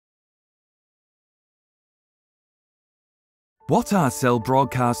What are cell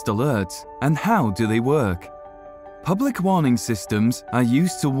broadcast alerts and how do they work? Public warning systems are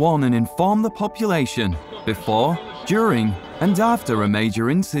used to warn and inform the population before, during, and after a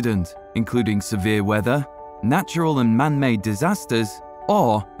major incident, including severe weather, natural and man-made disasters,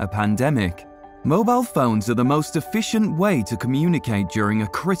 or a pandemic. Mobile phones are the most efficient way to communicate during a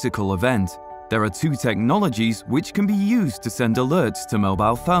critical event. There are two technologies which can be used to send alerts to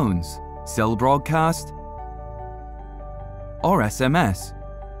mobile phones: cell broadcast or SMS,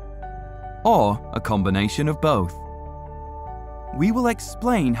 or a combination of both. We will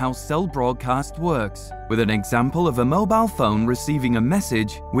explain how cell broadcast works with an example of a mobile phone receiving a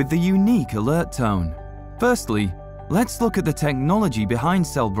message with the unique alert tone. Firstly, let's look at the technology behind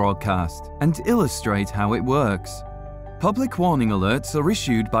cell broadcast and illustrate how it works. Public warning alerts are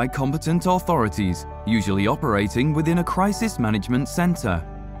issued by competent authorities, usually operating within a crisis management center.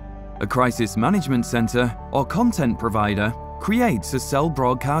 A crisis management center or content provider creates a cell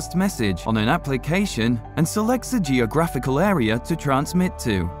broadcast message on an application and selects a geographical area to transmit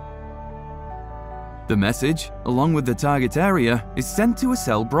to. The message, along with the target area, is sent to a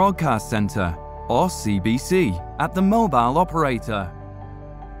cell broadcast center, or CBC, at the mobile operator.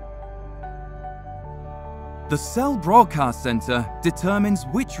 The cell broadcast center determines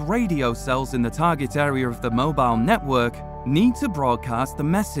which radio cells in the target area of the mobile network need to broadcast the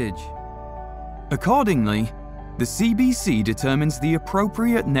message. Accordingly, the CBC determines the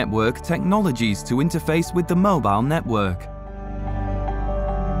appropriate network technologies to interface with the mobile network.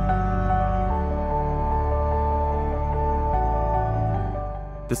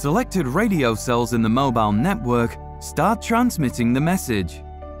 The selected radio cells in the mobile network start transmitting the message.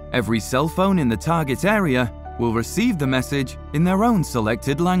 Every cell phone in the target area will receive the message in their own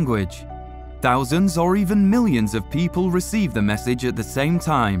selected language. Thousands or even millions of people receive the message at the same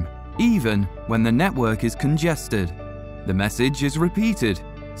time, even when the network is congested. The message is repeated,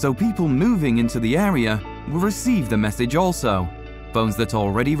 so people moving into the area will receive the message also. Phones that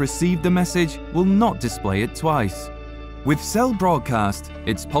already received the message will not display it twice. With cell broadcast,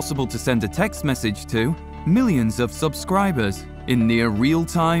 it's possible to send a text message to millions of subscribers in near real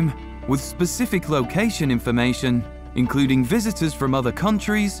time with specific location information, including visitors from other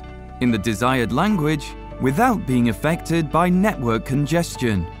countries, in the desired language, without being affected by network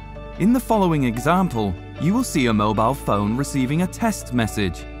congestion. In the following example, you will see a mobile phone receiving a test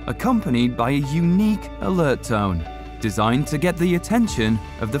message accompanied by a unique alert tone, designed to get the attention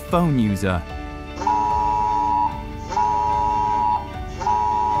of the phone user.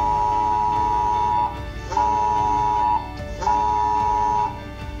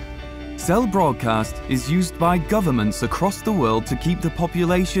 Cell broadcast is used by governments across the world to keep the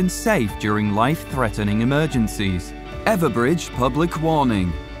population safe during life-threatening emergencies. Everbridge Public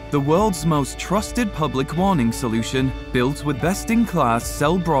Warning, the world's most trusted public warning solution built with best-in-class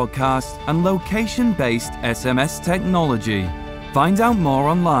cell broadcast and location-based SMS technology. Find out more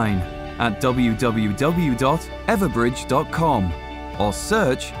online at www.everbridge.com or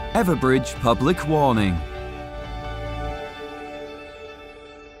search Everbridge Public Warning.